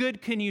 What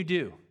good can you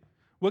do?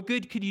 What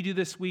good could you do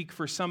this week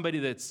for somebody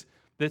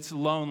that's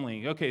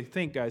lonely? Okay,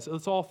 think, guys.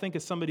 Let's all think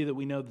of somebody that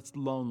we know that's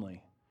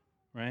lonely,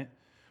 right?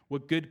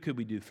 What good could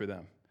we do for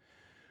them?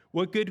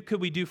 What good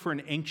could we do for an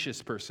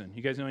anxious person?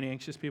 You guys know any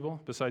anxious people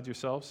besides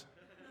yourselves?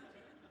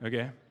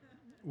 Okay.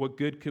 What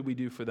good could we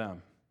do for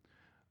them?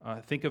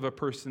 Think of a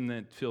person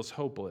that feels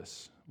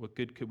hopeless. What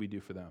good could we do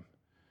for them?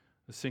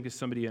 Let's think of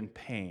somebody in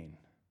pain.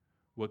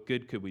 What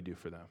good could we do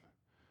for them,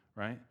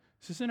 right?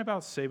 This isn't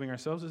about saving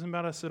ourselves. This isn't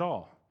about us at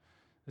all.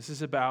 This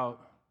is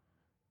about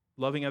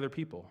loving other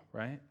people,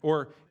 right?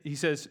 Or he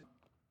says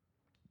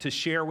to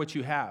share what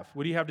you have.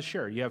 What do you have to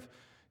share? Do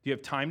you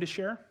have time to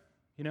share?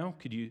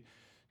 Could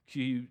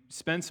you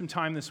spend some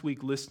time this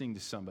week listening to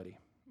somebody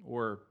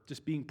or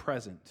just being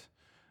present?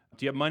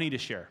 Do you have money to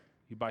share?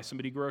 You buy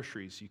somebody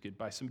groceries. You could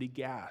buy somebody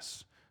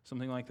gas,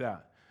 something like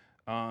that.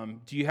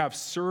 Do you have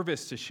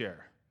service to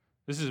share?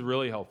 This is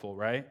really helpful,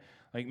 right?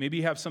 Like maybe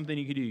you have something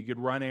you could do. You could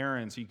run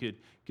errands. You could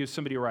give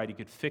somebody a ride. You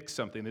could fix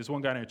something. There's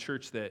one guy in our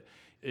church that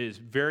is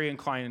very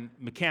inclined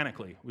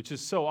mechanically, which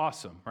is so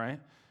awesome, right?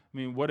 I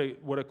mean, what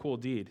a cool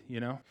deed,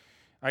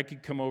 I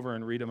could come over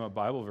and read him a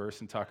Bible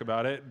verse and talk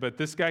about it, but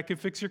this guy could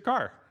fix your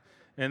car.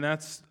 And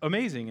that's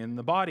amazing. And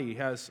the body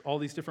has all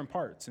these different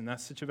parts, and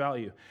that's such a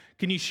value.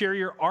 Can you share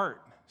your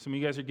art? Some of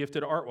you guys are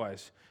gifted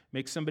art-wise.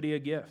 Make somebody a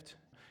gift.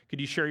 Could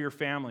you share your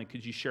family?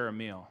 Could you share a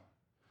meal?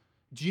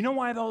 Do you know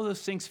why all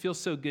those things feel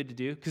so good to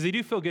do? Because they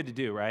do feel good to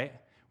do, right?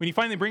 When you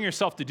finally bring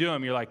yourself to do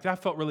them, you're like,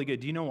 that felt really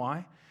good. Do you know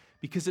why?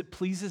 Because it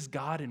pleases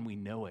God and we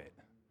know it.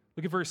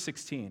 Look at verse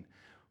 16.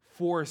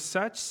 For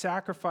such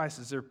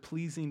sacrifices are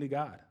pleasing to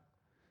God.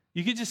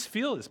 You can just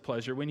feel his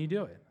pleasure when you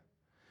do it.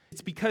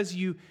 It's because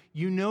you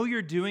know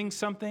you're doing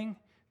something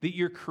that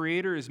your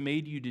Creator has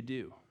made you to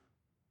do,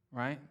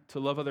 right? To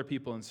love other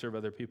people and serve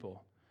other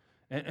people.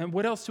 And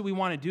what else do we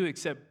want to do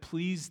except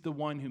please the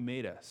one who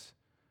made us?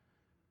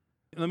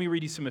 Let me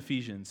read you some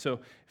Ephesians.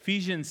 So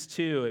Ephesians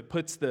 2, it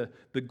puts the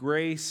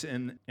grace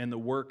and the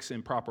works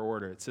in proper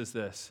order. It says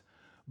this,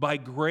 by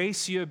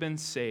grace you have been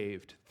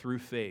saved through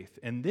faith,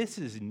 and this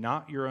is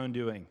not your own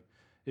doing.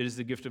 It is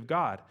the gift of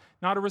God,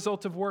 not a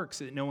result of works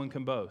that no one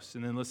can boast.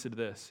 And then listen to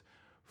this,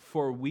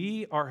 for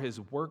we are his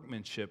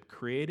workmanship,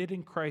 created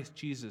in Christ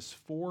Jesus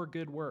for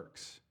good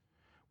works,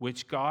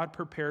 which God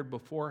prepared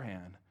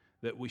beforehand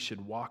that we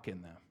should walk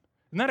in them.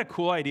 Isn't that a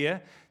cool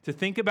idea? To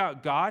think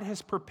about God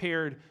has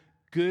prepared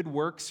good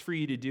works for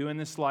you to do in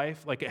this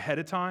life, like ahead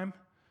of time.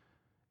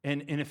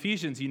 And in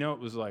Ephesians, it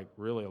was like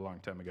really a long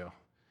time ago.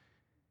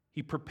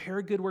 He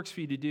prepared good works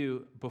for you to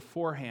do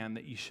beforehand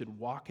that you should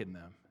walk in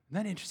them.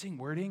 Isn't that interesting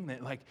wording?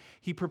 That like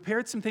he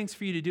prepared some things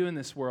for you to do in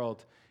this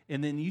world,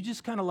 and then you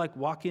just kind of like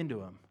walk into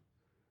them.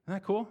 Isn't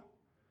that cool?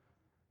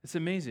 It's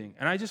amazing.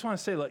 And I just want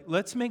to say,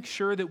 let's make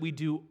sure that we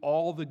do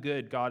all the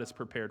good God has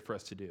prepared for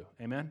us to do.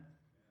 Amen?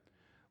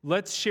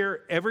 Let's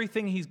share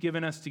everything he's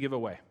given us to give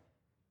away.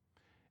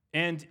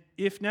 And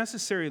if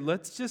necessary,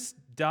 let's just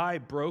die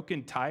broke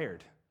and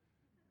tired.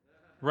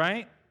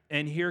 Right?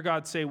 And hear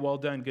God say, well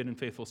done, good and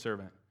faithful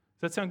servant.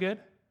 Does that sound good?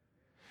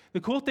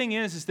 The cool thing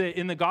is that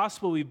in the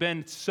gospel, we've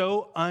been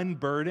so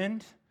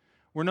unburdened.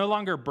 We're no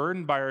longer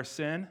burdened by our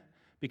sin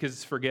because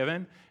it's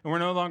forgiven. And we're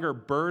no longer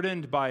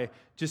burdened by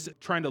just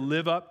trying to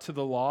live up to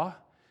the law,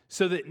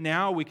 so that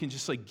now we can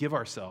just like give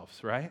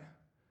ourselves, right?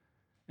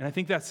 And I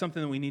think that's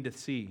something that we need to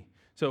see.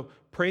 So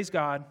praise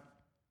God.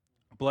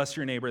 Bless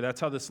your neighbor.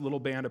 That's how this little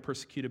band of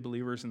persecuted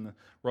believers in the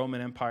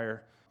Roman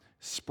Empire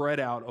spread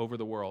out over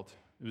the world.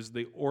 It was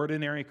the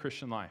ordinary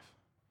Christian life.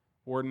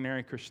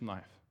 Ordinary Christian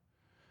life.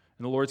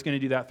 And the Lord's going to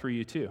do that through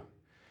you too.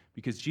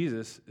 Because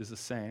Jesus is the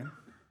same,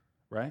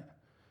 right?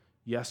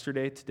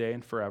 Yesterday, today,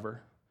 and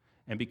forever.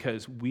 And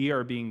because we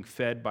are being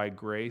fed by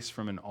grace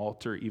from an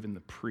altar even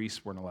the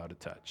priests weren't allowed to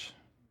touch.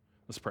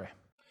 Let's pray.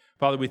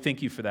 Father, we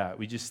thank you for that.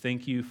 We just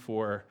thank you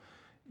for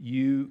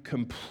you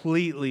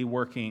completely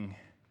working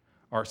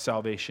our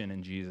salvation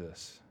in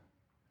Jesus.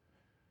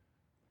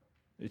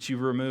 That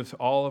you've removed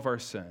all of our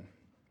sin.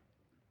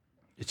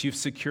 That you've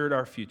secured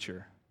our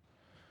future.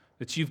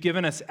 That you've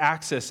given us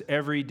access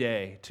every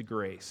day to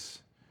grace.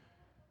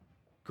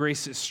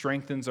 Grace that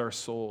strengthens our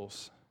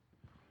souls.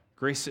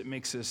 Grace that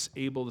makes us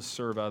able to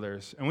serve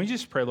others. And we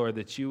just pray, Lord,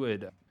 that you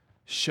would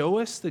show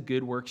us the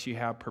good works you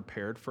have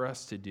prepared for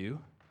us to do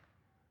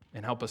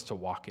and help us to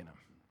walk in them.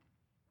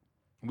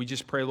 We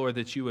just pray, Lord,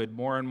 that you would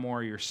more and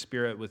more, your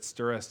Spirit would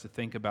stir us to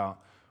think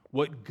about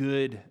what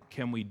good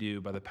can we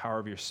do by the power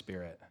of your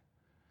Spirit?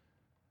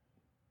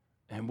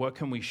 And what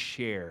can we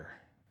share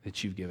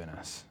that you've given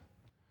us?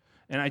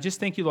 And I just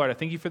thank you, Lord. I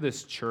thank you for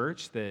this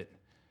church that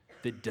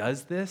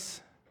does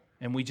this.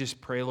 And we just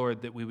pray,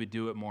 Lord, that we would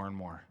do it more and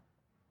more.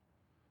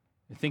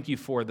 And thank you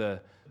for the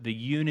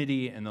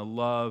unity and the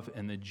love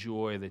and the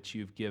joy that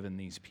you've given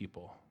these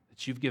people,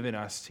 that you've given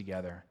us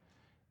together.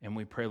 And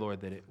we pray,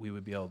 Lord, that we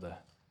would be able to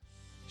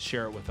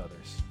share it with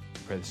others. We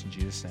pray this in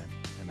Jesus' name.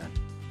 Amen.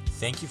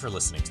 Thank you for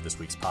listening to this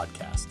week's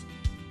podcast.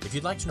 If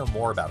you'd like to know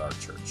more about our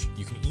church,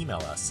 you can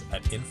email us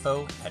at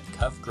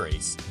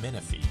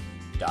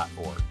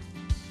info@covgracemenifee.org.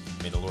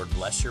 May the Lord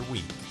bless your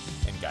week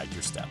and guide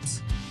your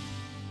steps.